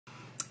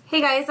Hey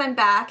guys, I'm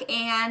back,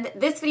 and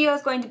this video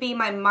is going to be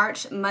my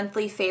March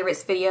monthly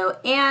favorites video,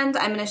 and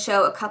I'm going to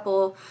show a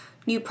couple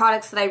new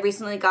products that I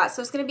recently got.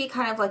 So it's going to be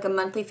kind of like a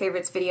monthly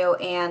favorites video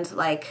and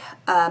like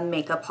a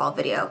makeup haul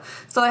video.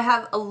 So I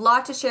have a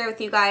lot to share with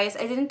you guys.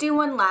 I didn't do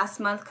one last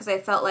month because I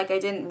felt like I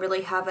didn't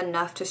really have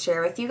enough to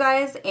share with you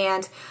guys,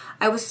 and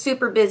I was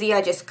super busy.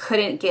 I just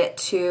couldn't get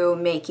to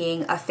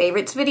making a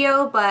favorites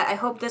video, but I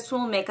hope this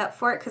will make up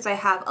for it because I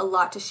have a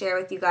lot to share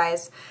with you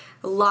guys.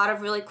 A lot of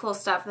really cool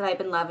stuff that I've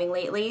been loving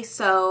lately,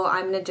 so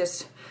I'm going to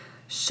just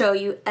show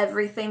you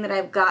everything that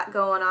I've got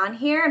going on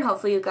here, and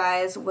hopefully you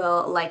guys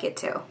will like it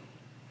too.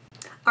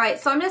 Alright,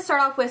 so I'm going to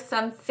start off with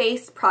some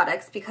face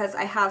products because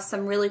I have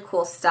some really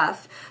cool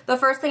stuff. The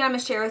first thing I'm going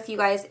to share with you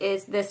guys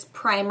is this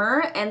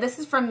primer, and this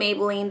is from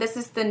Maybelline. This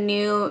is the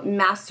new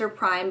Master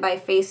Prime by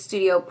Face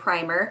Studio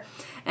Primer,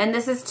 and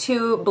this is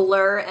to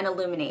blur and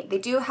illuminate. They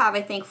do have,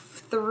 I think,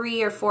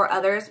 3 or 4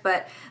 others,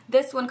 but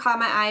this one caught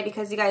my eye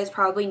because you guys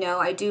probably know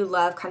I do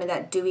love kind of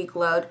that dewy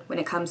glow when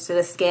it comes to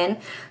the skin.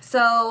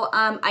 So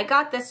I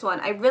got this one.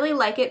 I really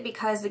like it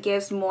because it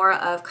gives more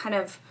of kind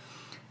of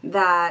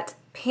that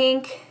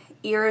pink,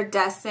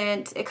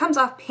 iridescent, it comes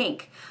off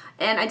pink,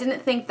 and I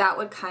didn't think that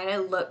would kind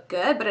of look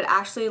good, but it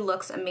actually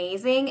looks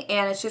amazing,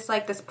 and it's just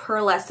like this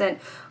pearlescent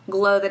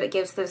glow that it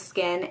gives to the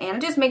skin, and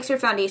it just makes your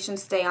foundation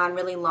stay on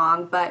really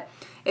long, but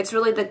it's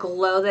really the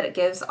glow that it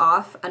gives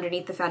off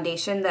underneath the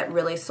foundation that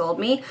really sold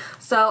me.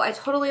 So I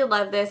totally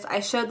love this. I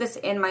showed this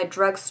in my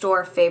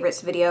drugstore favorites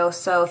video,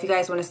 so if you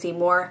guys want to see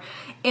more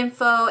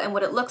info and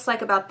what it looks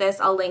like about this,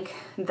 I'll link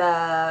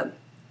the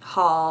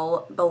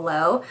haul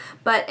below.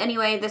 But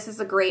anyway, this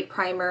is a great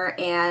primer,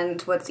 and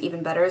what's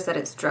even better is that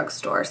it's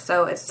drugstore,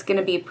 so it's going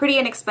to be pretty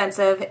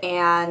inexpensive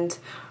and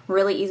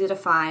really easy to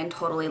find.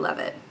 Totally love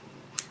it.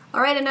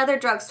 Alright, another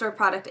drugstore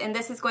product, and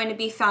this is going to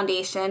be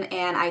foundation,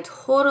 and I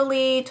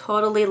totally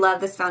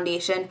love this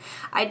foundation.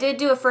 I did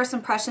do a first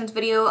impressions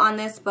video on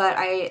this, but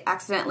I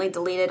accidentally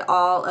deleted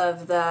all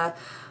of the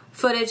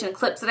footage and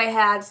clips that I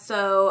had,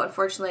 so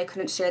unfortunately I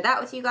couldn't share that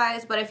with you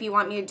guys. But if you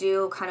want me to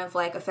do kind of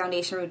like a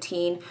foundation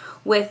routine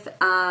with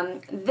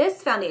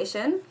this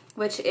foundation,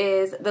 which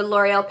is the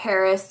L'Oreal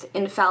Paris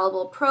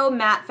Infallable Pro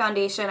Matte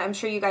Foundation, I'm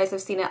sure you guys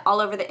have seen it all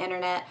over the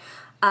internet.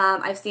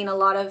 I've seen a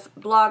lot of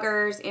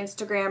bloggers,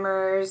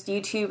 Instagrammers,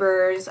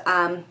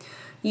 YouTubers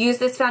use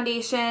this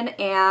foundation,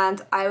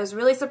 and I was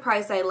really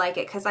surprised I like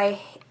it because I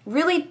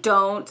really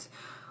don't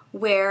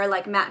wear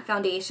like matte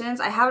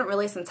foundations. I haven't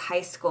really since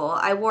high school.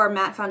 I wore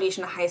matte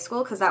foundation in high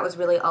school because that was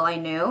really all I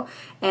knew,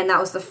 and that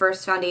was the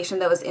first foundation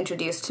that was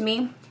introduced to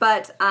me.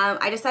 But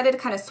I decided to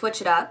kind of switch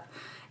it up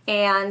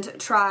and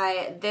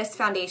try this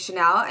foundation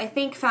out. I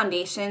think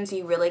foundations,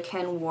 you really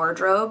can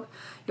wardrobe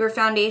your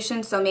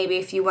foundation, so maybe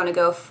if you want to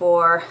go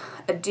for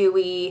a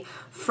dewy,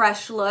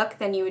 fresh look,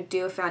 then you would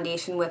do a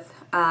foundation with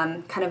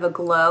kind of a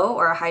glow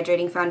or a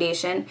hydrating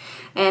foundation.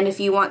 And if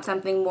you want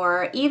something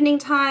more evening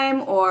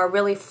time or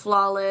really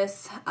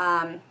flawless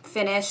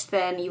finish,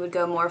 then you would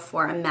go more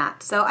for a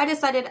matte. So I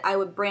decided I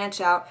would branch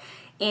out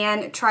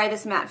and try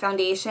this matte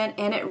foundation,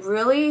 and it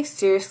really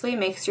seriously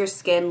makes your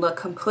skin look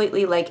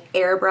completely like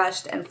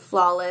airbrushed and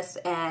flawless,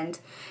 and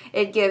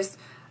it gives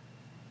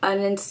an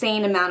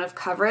insane amount of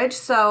coverage.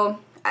 So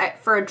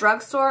for a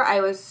drugstore, I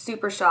was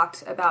super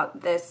shocked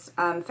about this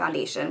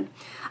foundation.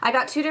 I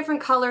got 2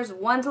 different colors.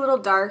 One's a little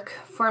dark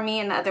for me,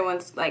 and the other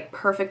one's like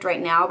perfect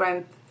right now, but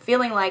I'm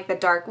feeling like the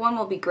dark one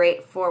will be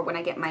great for when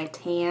I get my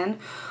tan,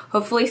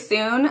 hopefully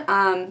soon,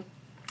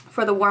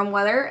 for the warm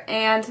weather.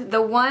 And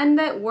the one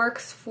that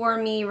works for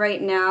me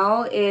right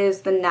now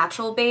is the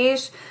natural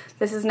beige.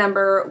 This is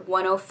number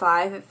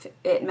 105.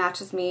 It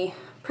matches me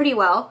pretty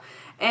well.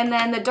 And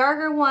then the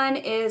darker one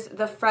is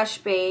the fresh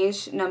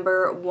beige,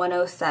 number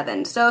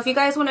 107. So if you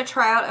guys want to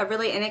try out a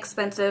really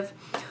inexpensive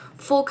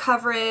full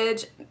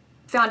coverage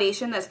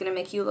foundation that's going to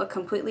make you look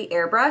completely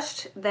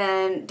airbrushed,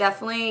 then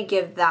definitely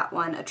give that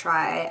one a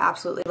try. I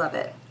absolutely love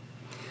it.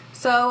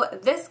 So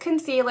this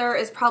concealer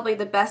is probably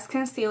the best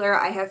concealer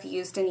I have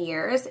used in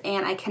years,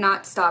 and I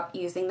cannot stop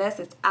using this.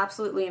 It's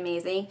absolutely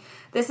amazing.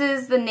 This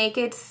is the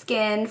Naked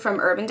Skin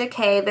from Urban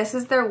Decay. This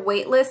is their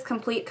Weightless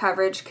Complete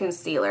Coverage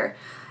Concealer.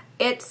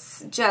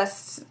 It's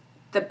just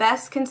the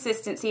best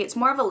consistency. It's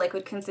more of a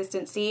liquid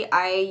consistency.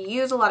 I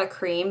use a lot of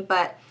cream,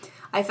 but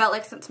I felt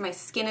like since my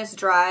skin is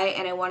dry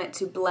and I want it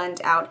to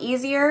blend out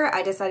easier,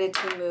 I decided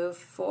to move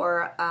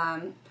for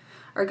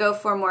or go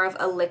for more of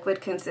a liquid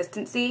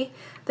consistency.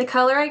 The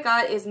color I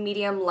got is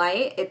medium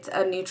light. It's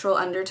a neutral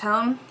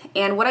undertone,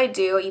 and what I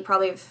do, you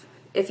probably,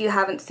 if you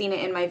haven't seen it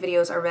in my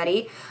videos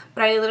already,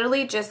 but I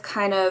literally just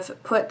kind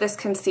of put this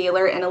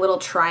concealer in a little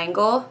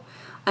triangle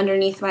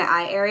underneath my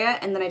eye area,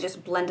 and then I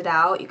just blend it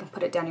out. You can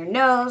put it down your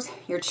nose,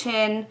 your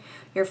chin,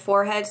 your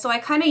forehead. So I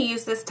kind of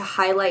use this to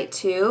highlight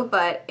too,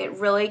 but it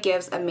really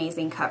gives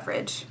amazing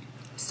coverage.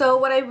 So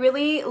what I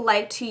really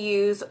like to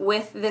use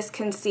with this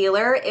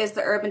concealer is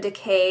the Urban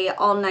Decay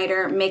All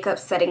Nighter Makeup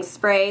Setting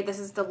Spray. This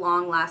is the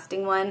long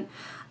lasting one.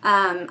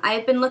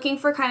 I've been looking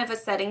for kind of a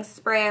setting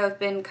spray. I've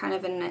been kind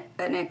of an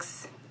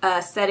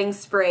setting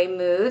spray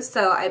mousse,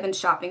 so I've been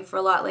shopping for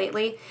a lot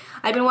lately.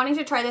 I've been wanting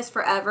to try this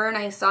forever, and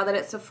I saw that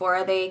at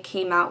Sephora they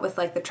came out with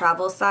like the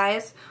travel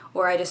size,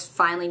 or I just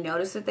finally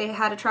noticed that they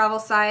had a travel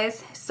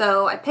size.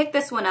 So I picked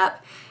this one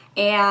up,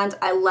 and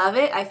I love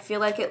it. I feel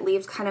like it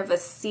leaves kind of a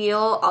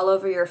seal all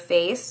over your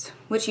face,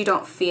 which you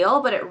don't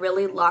feel, but it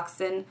really locks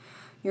in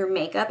your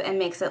makeup and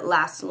makes it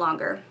last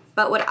longer.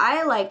 But what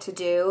I like to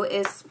do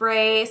is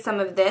spray some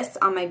of this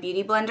on my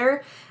beauty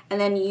blender and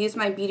then use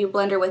my beauty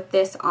blender with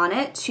this on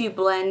it to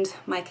blend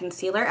my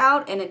concealer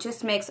out, and it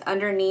just makes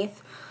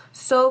underneath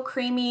so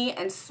creamy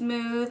and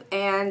smooth,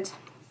 and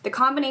the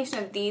combination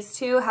of these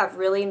two have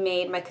really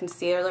made my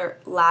concealer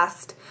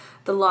last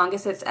the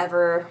longest it's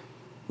ever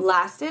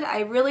lasted. I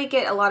really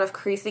get a lot of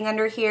creasing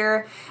under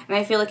here, and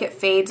I feel like it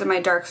fades and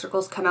my dark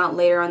circles come out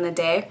later on the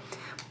day.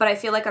 But I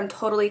feel like I'm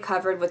totally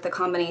covered with the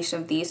combination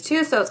of these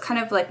two, so it's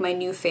kind of like my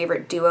new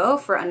favorite duo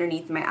for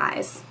underneath my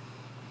eyes.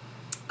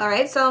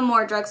 Alright, so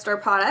more drugstore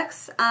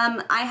products.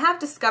 I have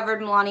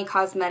discovered Milani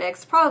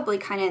Cosmetics probably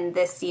kind of in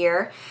this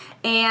year,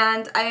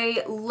 and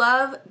I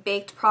love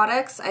baked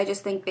products. I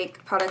just think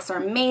baked products are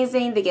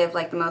amazing. They give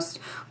like the most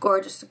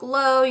gorgeous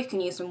glow. You can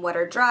use them wet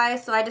or dry,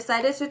 so I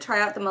decided to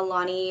try out the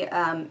Milani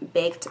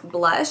Baked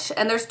Blush,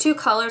 and there's two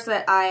colors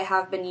that I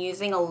have been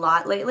using a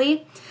lot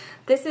lately.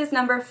 This is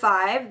number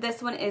 5.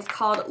 This one is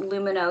called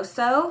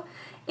Luminoso.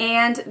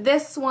 And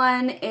this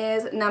one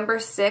is number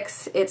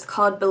 6. It's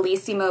called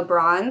Bellisimo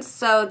Bronze.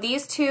 So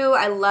these two,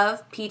 I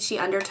love peachy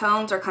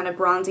undertones or kind of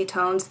bronzy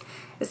tones,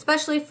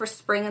 especially for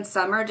spring and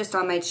summer, just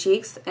on my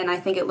cheeks. And I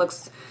think it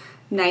looks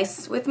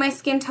nice with my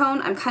skin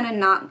tone. I'm kind of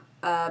not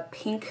a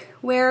pink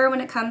wearer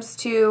when it comes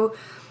to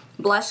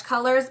blush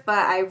colors,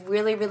 but I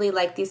really, really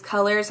like these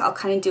colors. I'll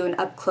kind of do an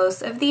up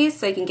close of these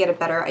so you can get a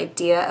better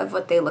idea of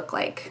what they look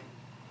like.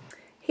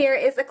 Here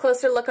is a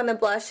closer look on the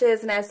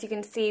blushes, and as you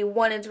can see,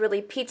 one is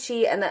really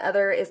peachy and the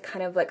other is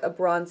kind of like a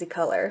bronzy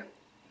color.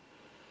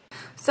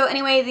 So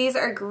anyway, these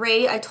are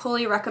great. I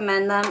totally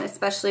recommend them,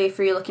 especially if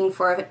you're looking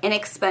for an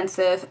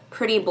inexpensive,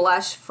 pretty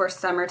blush for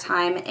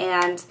summertime.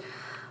 And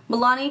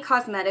Milani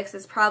Cosmetics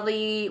is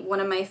probably one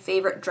of my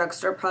favorite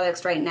drugstore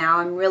products right now.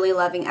 I'm really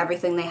loving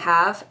everything they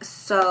have.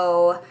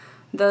 So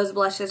those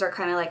blushes are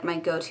kind of like my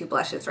go-to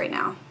blushes right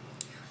now.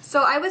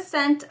 So I was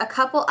sent a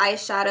couple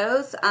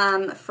eyeshadows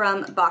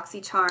from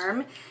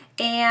BoxyCharm,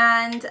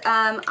 and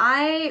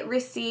I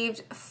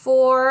received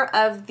 4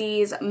 of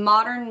these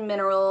Modern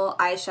Mineral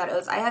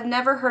eyeshadows. I have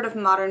never heard of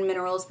Modern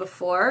Minerals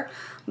before,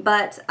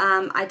 but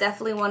I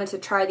definitely wanted to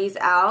try these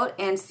out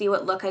and see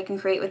what look I can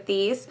create with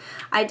these.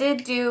 I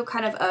did do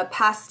kind of a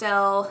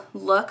pastel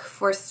look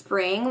for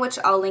spring, which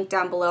I'll link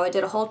down below. I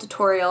did a whole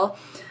tutorial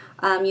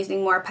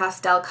using more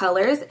pastel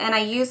colors, and I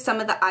used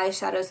some of the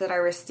eyeshadows that I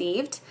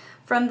received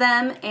from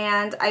them,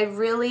 and I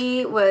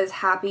really was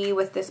happy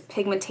with this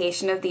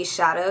pigmentation of these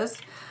shadows.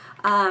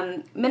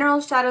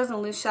 Mineral shadows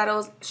and loose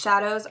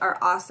shadows are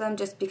awesome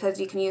just because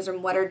you can use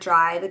them wet or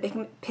dry.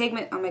 The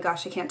oh my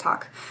gosh, I can't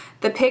talk.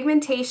 The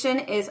pigmentation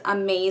is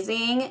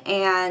amazing,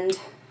 and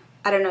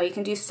I don't know, you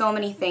can do so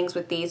many things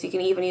with these. You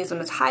can even use them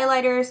as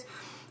highlighters,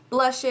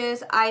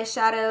 blushes,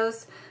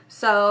 eyeshadows.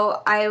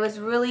 So I was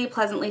really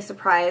pleasantly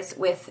surprised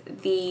with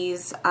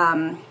these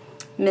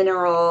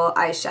mineral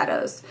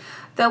eyeshadows.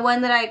 The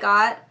one that I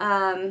got,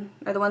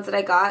 or the ones that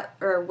I got,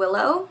 are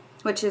Willow,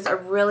 which is a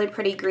really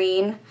pretty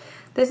green.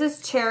 This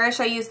is Cherish.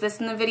 I used this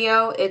in the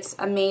video. It's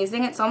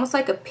amazing. It's almost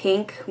like a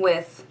pink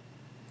with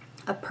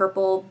a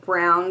purple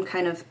brown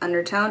kind of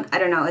undertone. I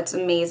don't know. It's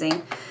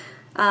amazing.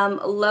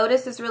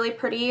 Lotus is really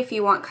pretty if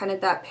you want kind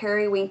of that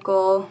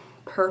periwinkle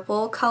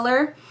purple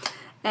color.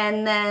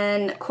 And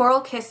then Coral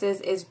Kisses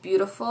is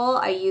beautiful.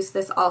 I used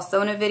this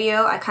also in a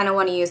video. I kind of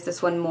want to use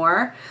this one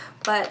more.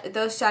 But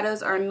those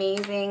shadows are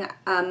amazing.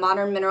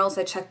 Modern Minerals,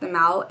 I checked them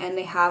out, and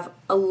they have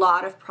a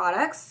lot of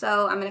products.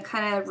 So I'm going to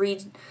kind of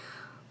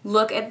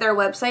look at their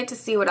website to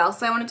see what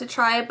else I wanted to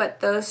try. But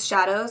those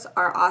shadows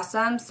are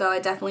awesome, so I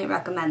definitely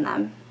recommend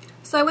them.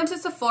 So I went to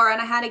Sephora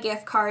and I had a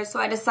gift card, so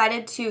I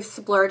decided to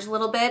splurge a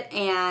little bit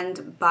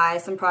and buy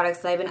some products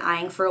that I've been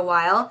eyeing for a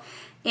while.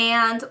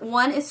 And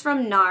one is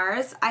from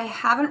NARS. I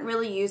haven't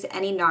really used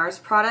any NARS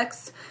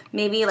products,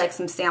 maybe like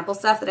some sample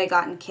stuff that I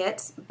got in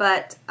kits,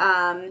 but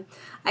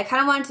I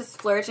kind of wanted to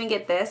splurge and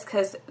get this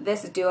because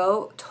this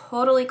duo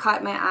totally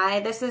caught my eye.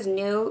 This is a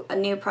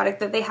new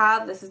product that they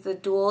have. This is the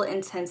Dual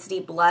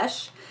Intensity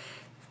Blush.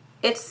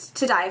 It's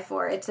to die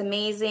for. It's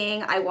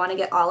amazing. I want to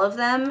get all of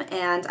them,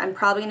 and I'm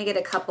probably going to get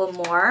a couple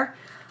more.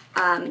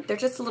 They're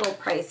just a little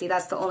pricey,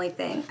 that's the only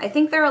thing. I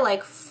think they're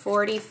like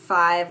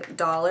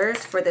 $45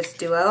 for this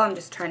duo. I'm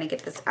just trying to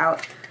get this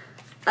out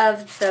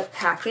of the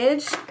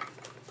package.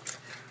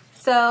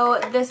 So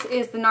this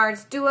is the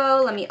NARS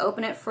Duo. Let me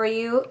open it for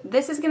you.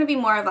 This is going to be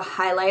more of a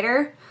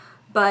highlighter,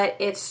 but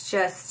it's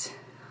just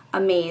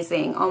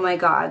amazing. Oh my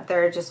god,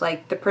 they're just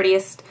like the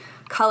prettiest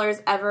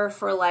colors ever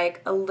for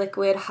like a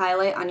liquid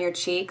highlight on your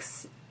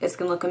cheeks. It's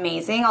going to look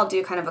amazing. I'll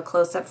do kind of a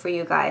close-up for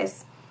you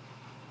guys.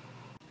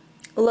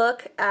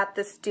 Look at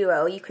this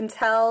duo. You can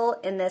tell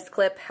in this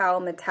clip how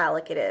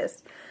metallic it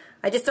is.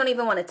 I just don't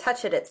even want to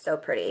touch it. It's so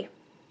pretty.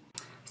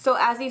 So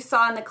as you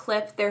saw in the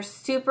clip, they're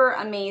super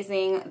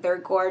amazing, they're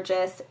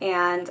gorgeous,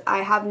 and I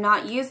have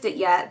not used it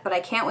yet, but I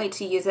can't wait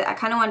to use it. I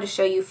kind of wanted to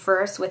show you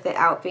first with it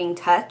out being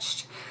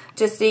touched,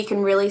 just so you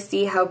can really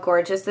see how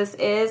gorgeous this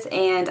is,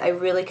 and I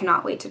really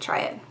cannot wait to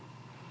try it.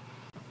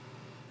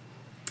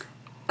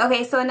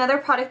 Okay, so another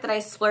product that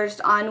I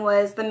splurged on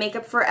was the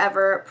Makeup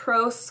Forever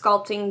Pro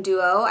Sculpting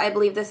Duo. I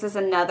believe this is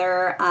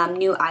another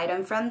new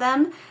item from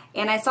them,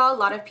 and I saw a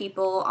lot of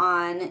people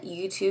on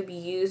YouTube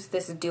use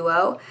this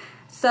duo.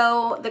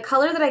 So the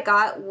color that I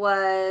got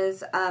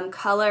was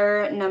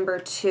color number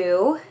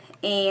 2,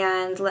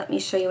 and let me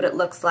show you what it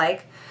looks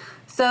like.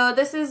 So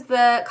this is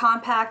the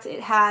compact.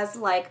 It has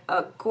like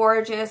a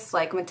gorgeous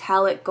like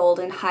metallic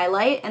golden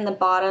highlight, and the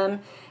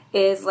bottom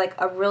is like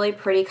a really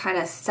pretty kind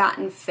of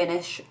satin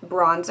finish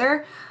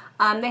bronzer.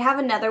 They have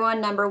another one,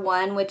 number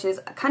 1, which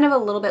is kind of a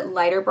little bit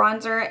lighter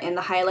bronzer, and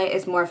the highlight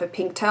is more of a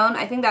pink tone.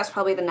 I think that's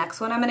probably the next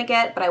one I'm going to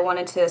get, but I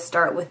wanted to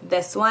start with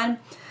this one.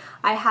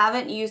 I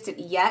haven't used it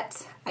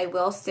yet. I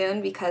will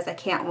soon because I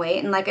can't wait.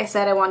 And like I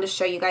said, I wanted to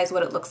show you guys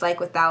what it looks like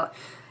without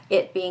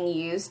it being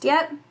used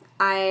yet.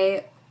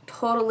 I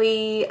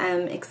totally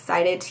am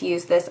excited to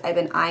use this. I've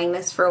been eyeing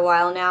this for a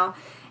while now.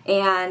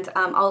 And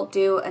I'll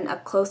do an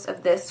up close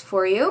of this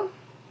for you.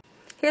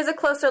 Here's a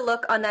closer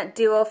look on that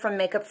duo from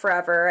Makeup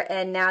Forever,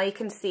 and now you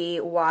can see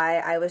why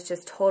I was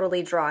just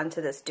totally drawn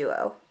to this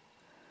duo.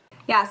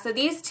 Yeah, so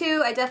these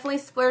two I definitely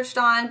splurged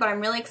on, but I'm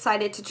really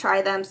excited to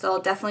try them, so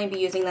I'll definitely be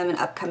using them in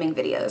upcoming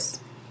videos.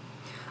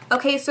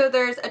 Okay, so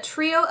there's a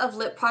trio of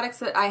lip products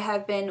that I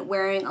have been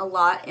wearing a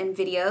lot in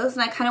videos,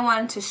 and I kind of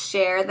wanted to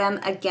share them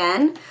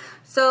again.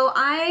 So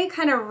I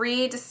kind of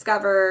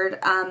rediscovered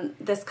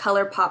this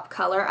ColourPop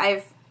color.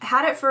 I've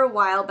had it for a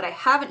while, but I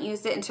haven't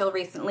used it until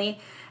recently.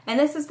 And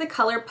this is the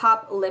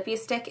ColourPop Lippie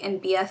Stick in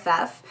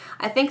BFF.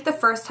 I think the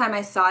first time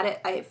I saw it,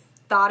 I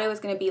thought it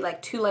was going to be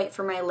like too light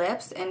for my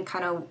lips and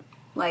kind of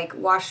like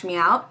wash me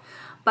out.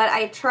 But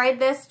I tried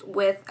this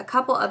with a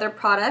couple other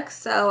products.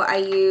 So I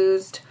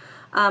used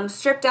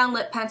Stripdown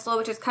Lip Pencil,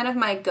 which is kind of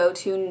my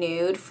go-to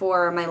nude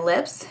for my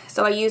lips.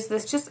 So I used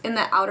this just in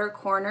the outer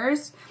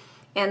corners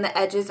and the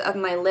edges of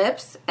my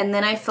lips. And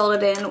then I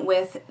filled it in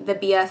with the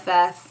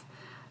BFF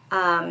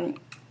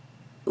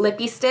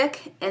Lippie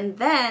Stick, and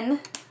then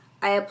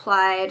I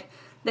applied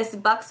this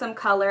BUXOM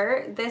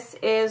color. This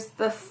is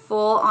the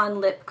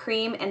full-on lip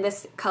cream, and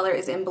this color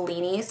is in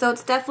Bellini, so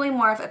it's definitely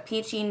more of a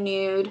peachy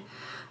nude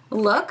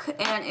look,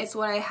 and it's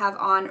what I have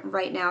on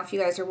right now if you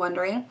guys are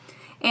wondering.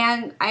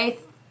 And I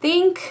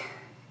think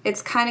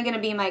it's kind of going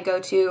to be my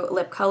go-to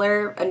lip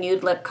color, a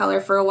nude lip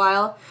color for a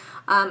while.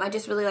 I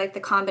just really like the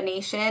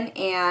combination,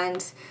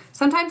 and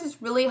sometimes it's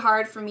really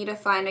hard for me to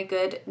find a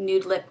good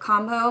nude lip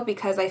combo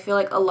because I feel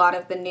like a lot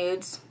of the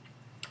nudes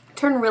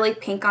turn really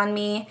pink on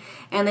me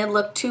and they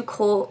look too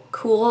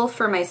cool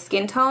for my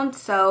skin tone.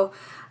 So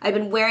I've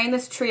been wearing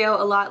this trio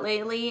a lot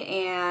lately,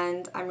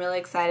 and I'm really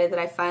excited that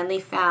I finally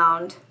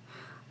found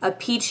a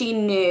peachy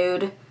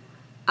nude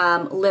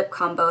lip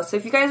combo. So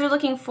if you guys are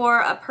looking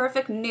for a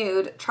perfect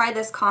nude, try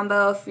this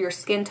combo if your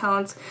skin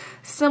tone's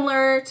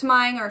similar to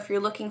mine, or if you're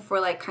looking for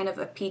like kind of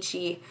a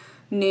peachy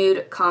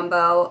nude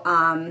combo.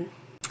 I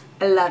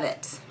love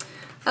it.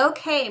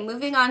 Okay,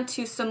 moving on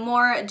to some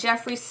more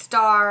Jeffree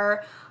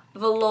Star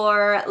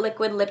Velour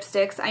liquid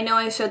lipsticks. I know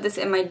I showed this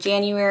in my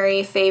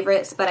January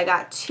favorites, but I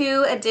got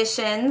 2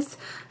 additions.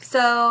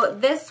 So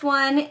this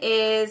one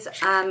is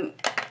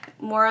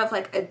more of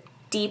like a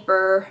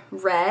deeper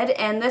red,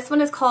 and this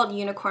one is called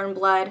Unicorn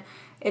Blood.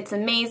 It's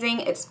amazing.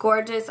 It's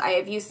gorgeous. I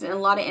have used it in a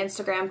lot of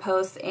Instagram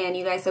posts, and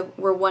you guys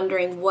were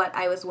wondering what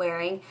I was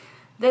wearing.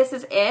 This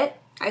is it.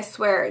 I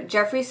swear,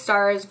 Jeffree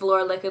Star's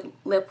Velour liquid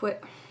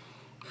lipsticks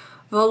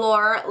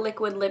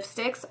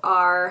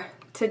are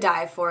to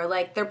die for.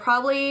 Like, they're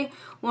probably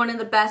one of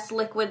the best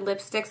liquid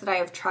lipsticks that I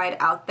have tried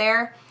out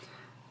there.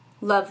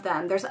 Love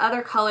them. There's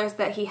other colors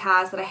that he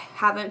has that I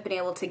haven't been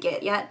able to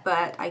get yet,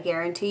 but I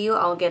guarantee you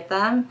I'll get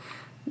them.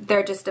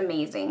 They're just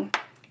amazing.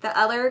 The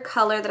other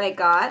color that I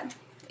got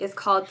is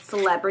called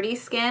Celebrity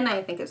Skin.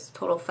 I think it's a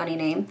total funny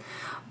name.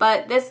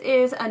 But this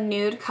is a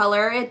nude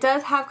color. It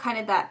does have kind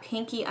of that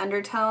pinky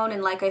undertone,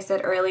 and like I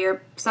said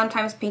earlier,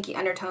 sometimes pinky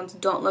undertones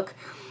don't look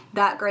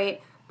that great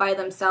by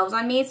themselves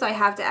on me, so I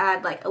have to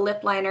add like a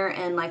lip liner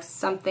and like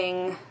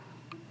something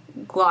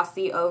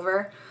glossy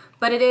over.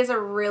 But it is a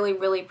really,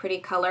 really pretty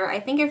color. I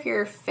think if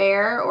you're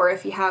fair, or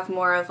if you have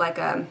more of like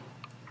a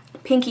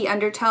pinky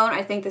undertone,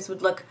 I think this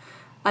would look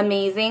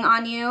amazing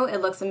on you. It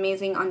looks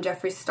amazing on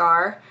Jeffree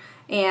Star.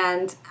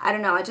 And I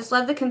don't know, I just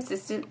love the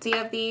consistency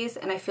of these,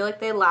 and I feel like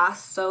they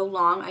last so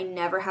long. I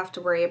never have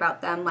to worry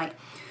about them like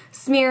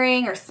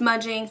smearing or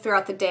smudging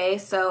throughout the day,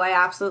 so I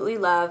absolutely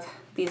love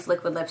these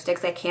liquid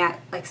lipsticks. I can't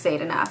like say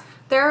it enough.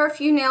 There are a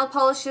few nail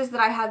polishes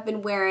that I have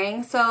been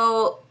wearing.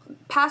 So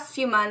past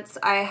few months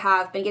I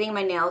have been getting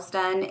my nails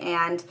done,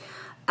 and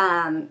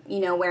you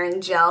know,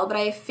 wearing gel, but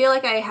I feel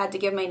like I had to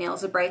give my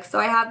nails a break, so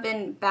I have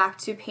been back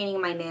to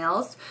painting my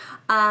nails.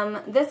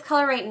 This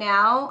color right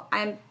now,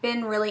 I've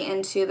been really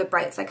into the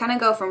brights. I kind of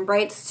go from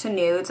brights to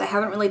nudes. I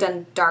haven't really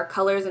done dark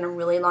colors in a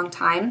really long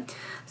time,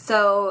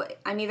 so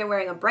I'm either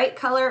wearing a bright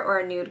color or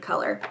a nude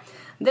color.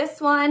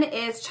 This one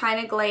is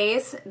China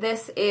Glaze.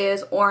 This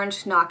is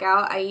Orange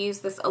Knockout. I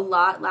used this a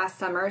lot last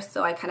summer,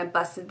 so I kind of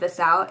busted this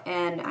out,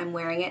 and I'm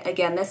wearing it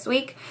again this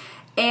week.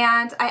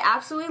 And I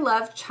absolutely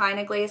love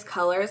China Glaze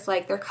colors.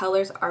 Like, their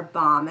colors are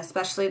bomb,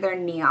 especially their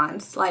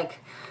neons. Like,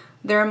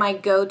 they're my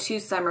go-to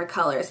summer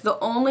colors. The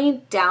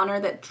only downer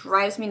that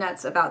drives me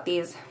nuts about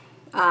these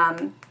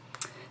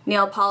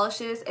nail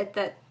polishes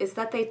is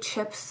that they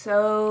chip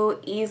so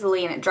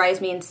easily, and it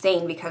drives me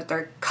insane because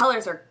their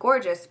colors are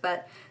gorgeous,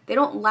 but they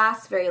don't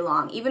last very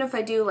long. Even if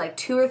I do like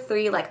 2 or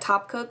 3 like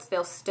top coats,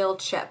 they'll still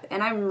chip.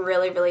 And I'm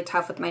really, really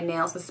tough with my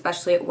nails,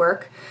 especially at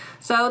work.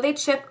 So they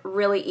chip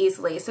really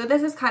easily. So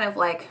this is kind of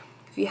like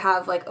if you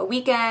have like a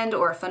weekend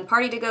or a fun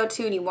party to go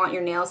to and you want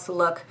your nails to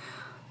look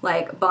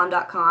like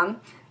bomb.com,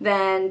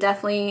 then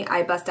definitely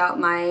I bust out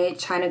my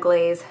China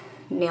Glaze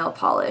nail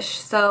polish.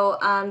 So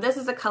this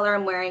is the color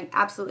I'm wearing.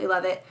 Absolutely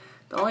love it.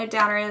 The only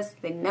downer is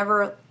they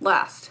never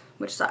last,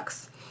 which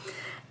sucks.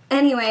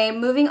 Anyway,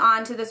 moving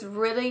on to this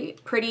really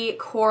pretty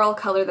coral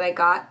color that I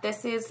got.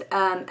 This is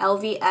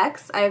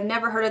LVX. I have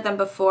never heard of them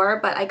before,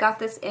 but I got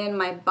this in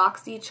my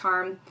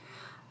BoxyCharm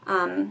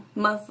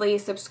monthly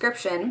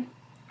subscription.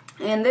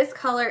 And this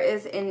color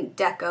is in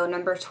Deco,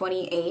 number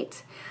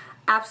 28.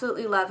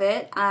 Absolutely love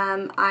it.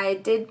 I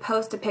did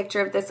post a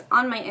picture of this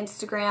on my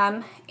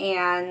Instagram,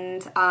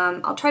 and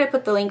I'll try to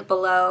put the link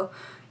below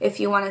if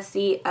you want to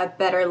see a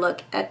better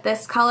look at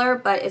this color,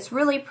 but it's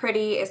really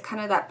pretty. It's kind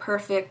of that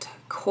perfect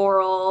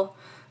coral,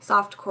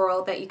 soft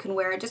coral that you can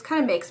wear. It just kind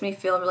of makes me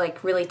feel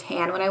like really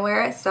tan when I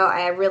wear it, so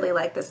I really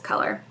like this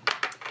color.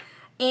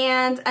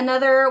 And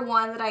another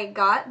one that I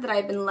got that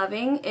I've been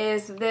loving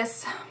is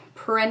this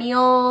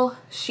Perennial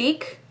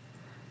Chic.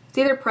 It's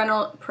either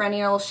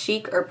Perennial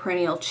Chic or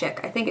Perennial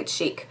Chic. I think it's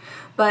Chic.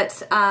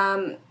 But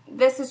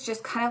this is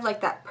just kind of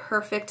like that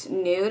perfect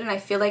nude, and I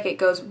feel like it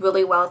goes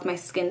really well with my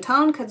skin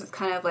tone because it's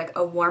kind of like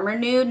a warmer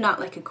nude, not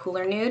like a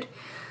cooler nude.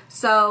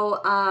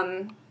 So,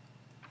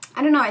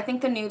 I don't know, I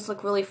think the nudes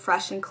look really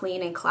fresh and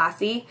clean and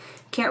classy.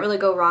 Can't really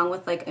go wrong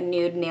with like a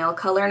nude nail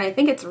color, and I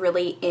think it's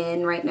really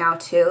in right now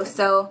too.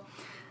 So,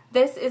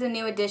 this is a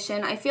new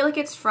addition. I feel like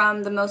it's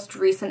from the most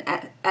recent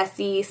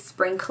Essie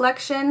spring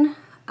collection.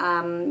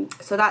 So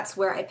that's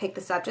where I picked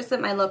this up, just at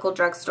my local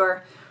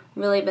drugstore.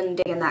 Really been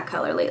digging that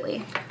color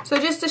lately. So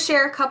just to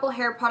share a couple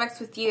hair products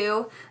with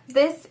you,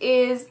 this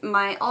is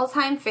my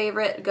all-time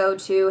favorite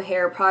go-to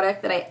hair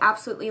product that I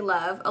absolutely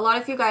love. A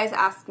lot of you guys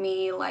ask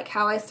me like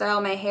how I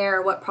style my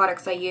hair, what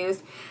products I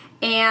use,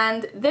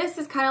 and this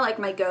is kind of like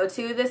my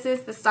go-to. This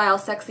is the Style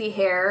Sexy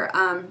Hair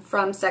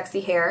from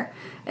Sexy Hair,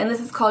 and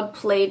this is called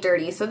Play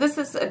Dirty. So this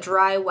is a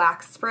dry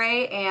wax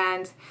spray,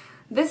 and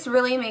this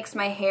really makes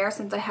my hair,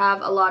 since I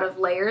have a lot of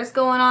layers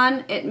going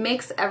on, it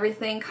makes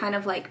everything kind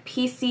of like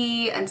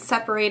piecey and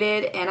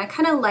separated, and I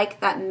kind of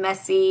like that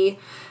messy,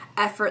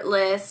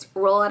 effortless,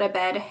 roll out of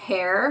bed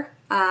hair.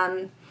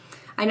 I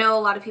know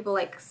a lot of people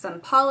like some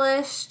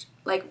polished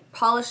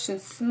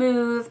and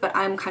smooth, but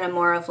I'm kind of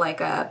more of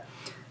like a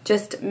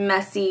just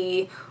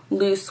messy,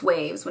 loose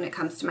waves when it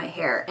comes to my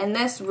hair. And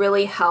this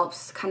really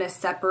helps kind of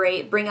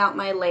separate, bring out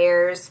my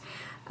layers,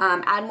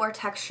 add more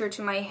texture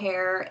to my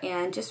hair,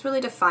 and just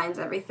really defines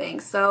everything.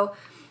 So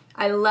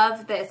I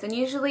love this, and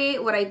usually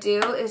what I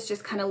do is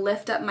just kind of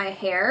lift up my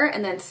hair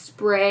and then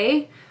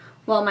spray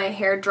while my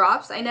hair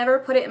drops. I never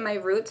put it in my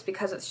roots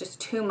because it's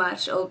just too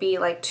much. It'll be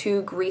like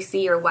too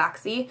greasy or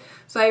waxy.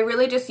 So I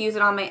really just use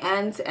it on my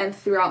ends, and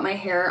throughout my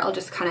hair I'll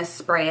just kind of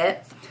spray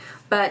it.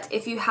 But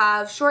if you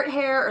have short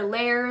hair or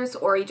layers,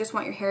 or you just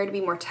want your hair to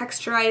be more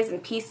texturized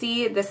and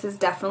piecey, this is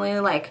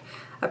definitely like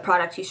a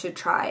product you should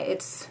try.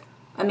 It's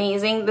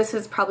amazing. This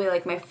is probably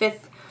like my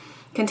 5th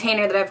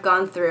container that I've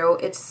gone through.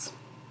 It's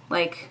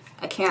like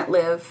I can't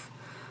live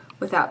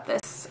without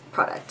this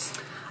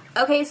product.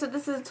 Okay, so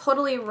this is a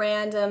totally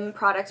random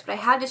product, but I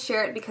had to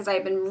share it because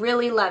I've been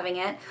really loving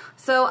it.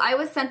 So I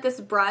was sent this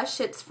brush.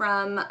 It's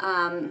from,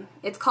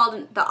 it's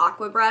called the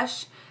Aqua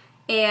Brush,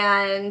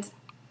 and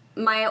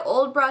my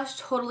old brush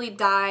totally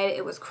died.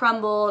 It was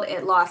crumbled.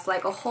 It lost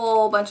like a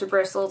whole bunch of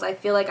bristles. I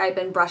feel like I've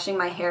been brushing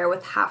my hair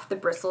with half the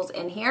bristles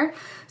in here.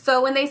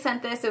 So when they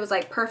sent this, it was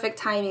like perfect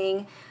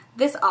timing.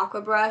 This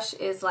Aqua Brush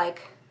is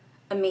like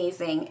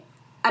amazing.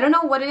 I don't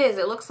know what it is.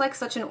 It looks like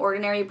such an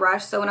ordinary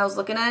brush, so when I was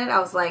looking at it, I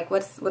was like,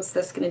 what's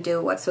this gonna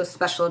do? What's so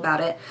special about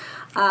it?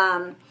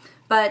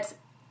 But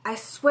I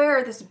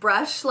swear this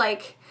brush,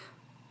 like,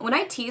 when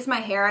I tease my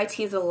hair, I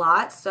tease a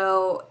lot,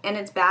 so, and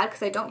it's bad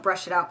because I don't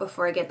brush it out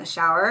before I get in the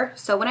shower.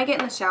 So when I get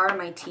in the shower,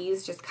 my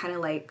tease just kind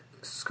of like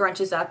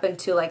scrunches up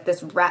into like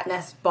this rat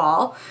nest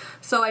ball.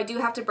 So I do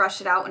have to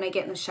brush it out when I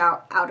get in the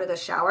shower, out of the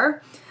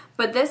shower.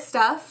 But this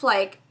stuff,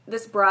 like,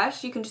 this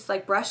brush, you can just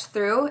like brush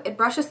through. It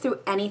brushes through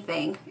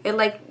anything. It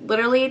like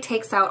literally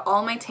takes out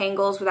all my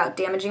tangles without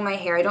damaging my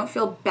hair. I don't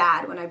feel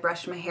bad when I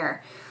brush my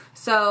hair.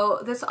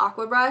 So this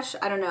aqua brush,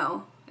 I don't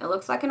know. It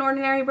looks like an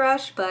ordinary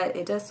brush, but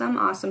it does some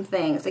awesome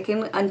things. It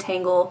can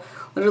untangle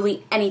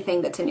literally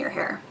anything that's in your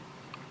hair.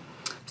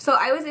 So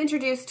I was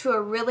introduced to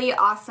a really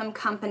awesome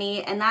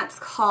company, and that's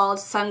called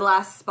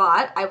Sunglass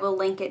Spot. I will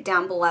link it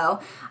down below.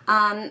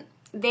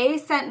 They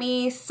sent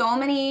me so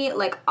many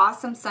like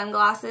awesome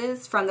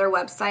sunglasses from their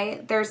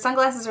website. Their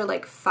sunglasses are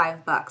like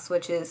 $5,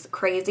 which is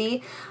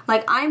crazy.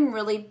 Like, I'm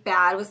really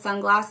bad with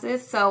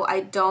sunglasses, so I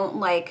don't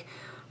like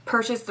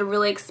purchase the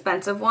really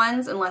expensive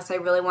ones unless I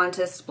really want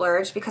to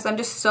splurge, because I'm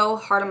just so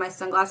hard on my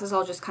sunglasses.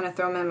 I'll just kind of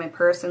throw them in my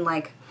purse and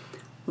like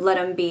let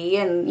them be,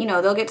 and you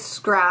know, they'll get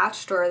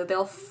scratched or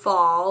they'll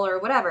fall or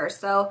whatever.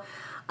 So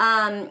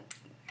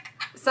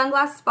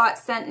Sunglass Spot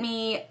sent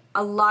me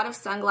a lot of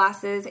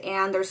sunglasses,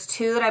 and there's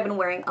two that I've been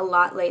wearing a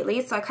lot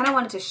lately, so I kind of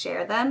wanted to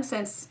share them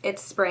since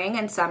it's spring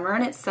and summer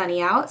and it's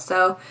sunny out.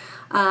 So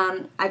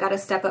I gotta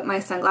step up my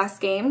sunglass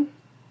game.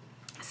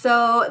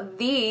 So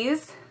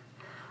these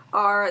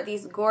are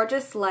these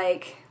gorgeous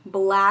like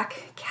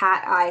black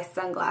cat eye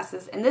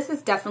sunglasses, and this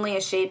is definitely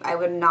a shape I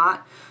would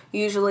not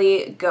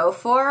usually go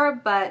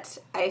for, but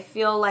I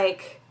feel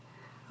like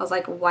I was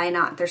like, why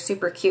not? They're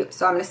super cute,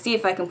 so I'm gonna see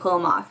if I can pull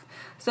them off.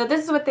 So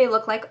this is what they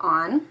look like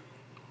on,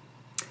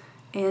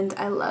 and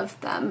I love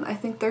them. I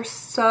think they're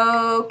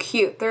so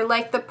cute. They're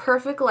like the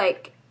perfect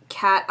like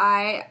cat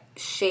eye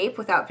shape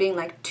without being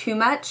like too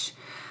much.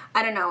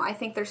 I don't know, I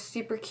think they're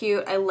super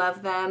cute. I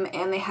love them,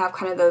 and they have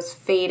kind of those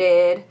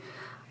faded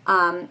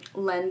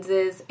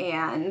lenses,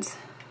 and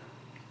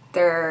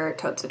they're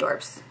totes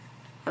adorbs.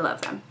 I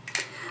love them.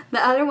 The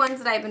other ones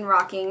that I've been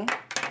rocking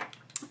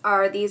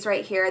are these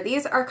right here.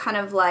 These are kind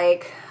of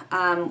like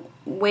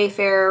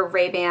Wayfair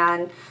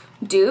Ray-Ban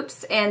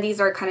dupes, and these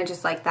are kind of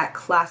just like that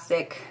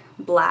classic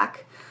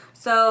black.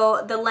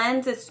 So the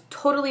lens is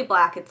totally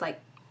black. It's like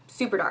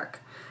super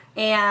dark,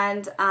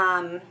 and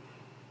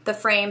the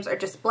frames are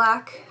just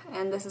black,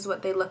 and this is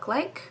what they look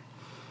like.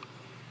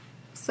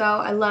 So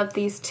I love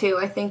these two.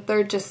 I think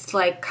they're just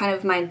like kind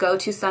of my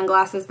go-to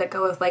sunglasses that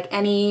go with like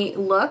any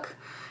look,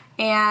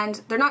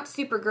 and they're not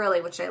super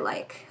girly, which I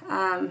like.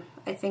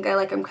 I think I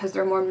like them because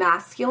they're more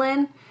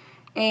masculine,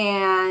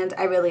 and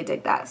I really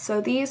dig that. So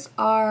these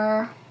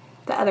are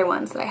the other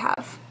ones that I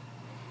have.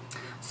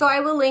 So I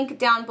will link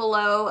down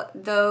below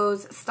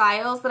those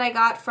styles that I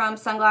got from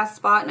Sunglass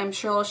Spot, and I'm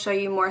sure I'll show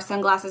you more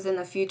sunglasses in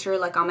the future,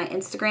 like on my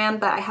Instagram,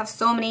 but I have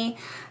so many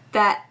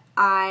that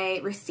I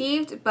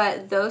received,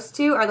 but those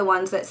two are the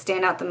ones that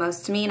stand out the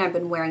most to me, and I've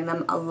been wearing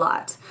them a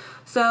lot.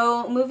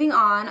 So moving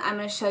on, I'm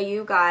going to show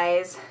you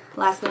guys,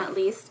 last but not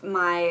least,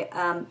 my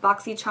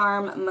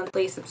BoxyCharm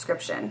monthly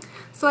subscription.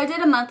 So I did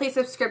a monthly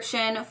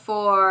subscription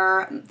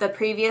for the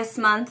previous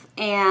month,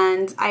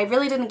 and I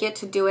really didn't get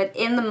to do it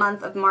in the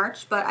month of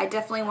March, but I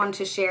definitely wanted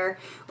to share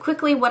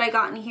quickly what I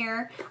got in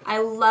here. I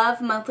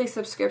love monthly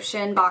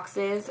subscription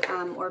boxes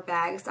or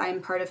bags.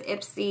 I'm part of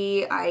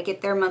Ipsy. I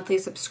get their monthly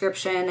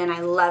subscription, and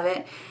I love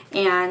it,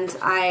 and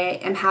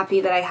I am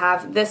happy that I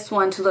have this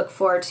one to look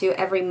forward to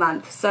every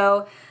month.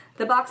 So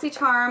the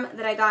BoxyCharm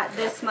that I got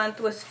this month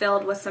was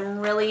filled with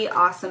some really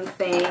awesome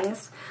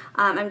things.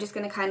 I'm just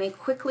going to kind of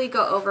quickly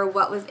go over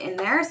what was in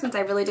there since I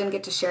really didn't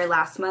get to share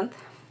last month.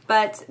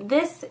 But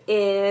this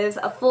is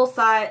a full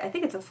size, I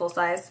think it's a full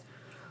size,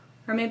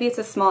 or maybe it's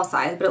a small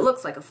size, but it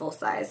looks like a full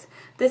size.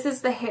 This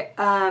is the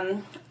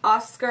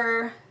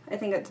Oscar, I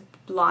think it's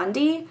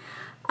Blondie,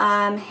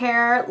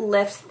 Hair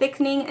Lift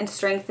Thickening and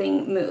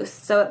Strengthening Mousse.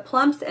 So it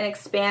plumps and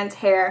expands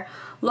hair,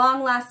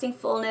 long-lasting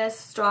fullness,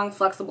 strong,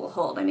 flexible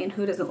hold. I mean,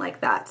 who doesn't like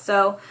that?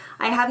 So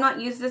I have not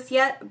used this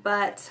yet,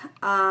 but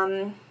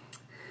when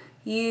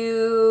do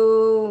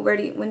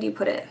you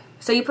put it?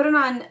 So you put it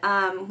on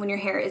when your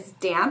hair is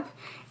damp,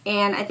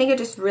 and I think it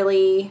just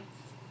really,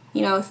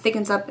 you know,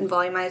 thickens up and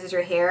volumizes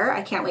your hair.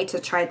 I can't wait to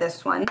try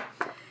this one.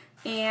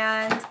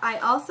 And I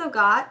also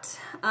got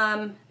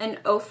an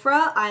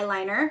Ofra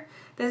eyeliner.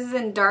 This is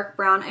in dark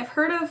brown. I've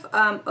heard of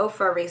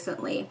Ofra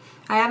recently.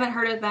 I haven't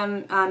heard of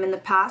them in the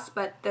past,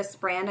 but this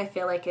brand I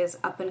feel like is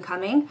up and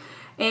coming.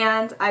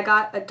 And I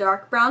got a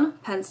dark brown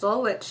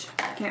pencil, which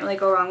can't really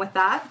go wrong with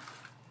that.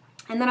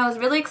 And then I was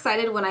really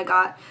excited when I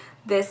got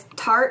this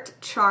Tarte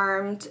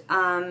Charmed.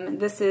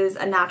 This is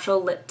a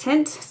natural lip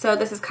tint, so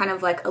this is kind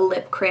of like a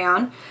lip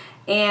crayon.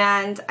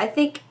 And I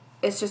think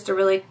it's just a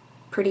really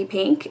pretty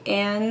pink,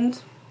 and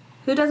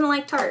who doesn't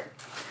like Tarte?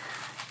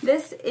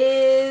 This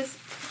is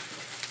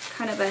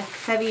kind of a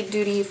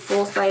heavy-duty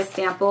full-size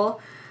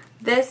sample.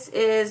 This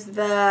is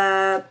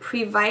the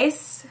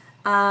Previce,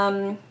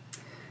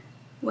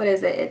 what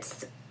is it?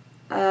 It's,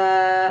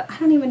 I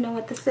don't even know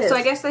what this is. So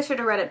I guess I should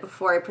have read it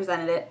before I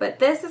presented it, but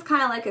this is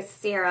kind of like a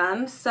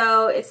serum.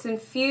 So it's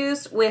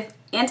infused with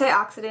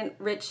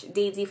antioxidant-rich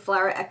daisy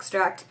flower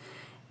extract,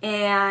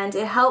 and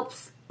it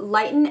helps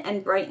Lighten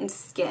and Brighten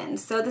Skin.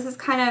 So this is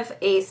kind of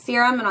a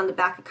serum, and on the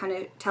back it kind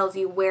of tells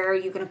you where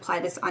you can apply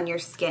this on your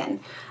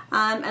skin.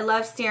 I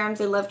love serums.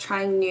 I love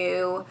trying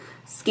new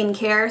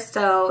skincare.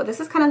 So this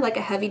is kind of like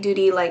a heavy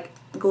duty like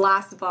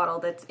glass bottle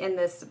that's in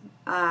this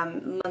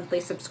monthly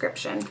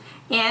subscription.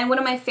 And one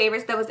of my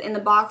favorites that was in the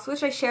box,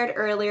 which I shared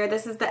earlier,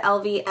 this is the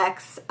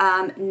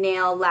LVX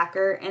Nail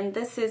Lacquer, and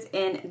this is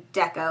in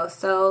Deco.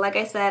 So like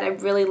I said, I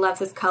really love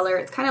this color.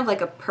 It's kind of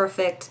like a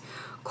perfect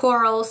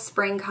coral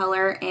spring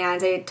color,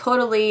 and I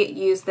totally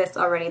used this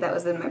already. That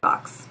was in my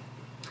box.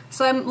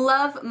 So I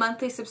love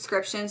monthly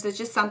subscriptions. It's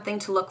just something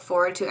to look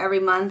forward to every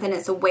month, and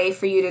it's a way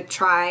for you to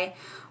try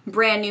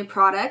brand new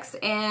products.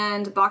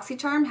 And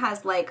BoxyCharm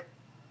has like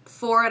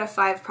 4 out of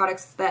 5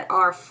 products that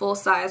are full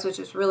size, which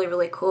is really,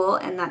 really cool,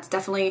 and that's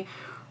definitely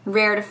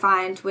rare to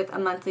find with a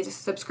monthly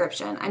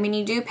subscription. I mean,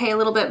 you do pay a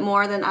little bit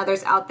more than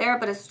others out there,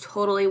 but it's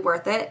totally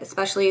worth it,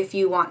 especially if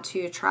you want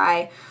to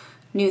try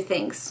new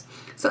things.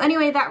 So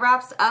anyway, that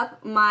wraps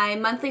up my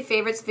monthly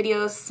favorites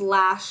video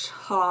slash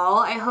haul.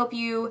 I hope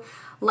you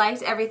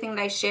liked everything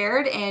that I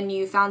shared and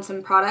you found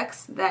some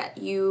products that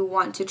you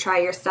want to try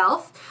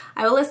yourself.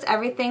 I will list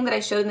everything that I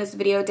showed in this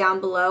video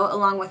down below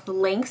along with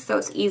links, so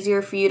it's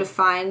easier for you to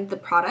find the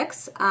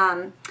products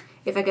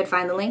if I could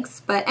find the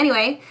links. But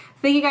anyway,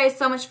 thank you guys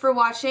so much for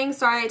watching.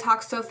 Sorry I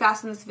talked so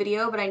fast in this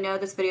video, but I know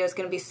this video is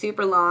going to be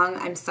super long.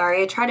 I'm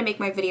sorry. I try to make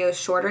my videos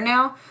shorter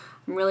now.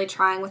 I'm really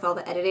trying with all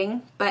the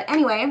editing. But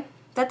anyway,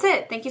 that's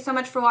it. Thank you so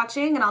much for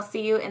watching, and I'll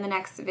see you in the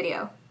next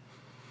video.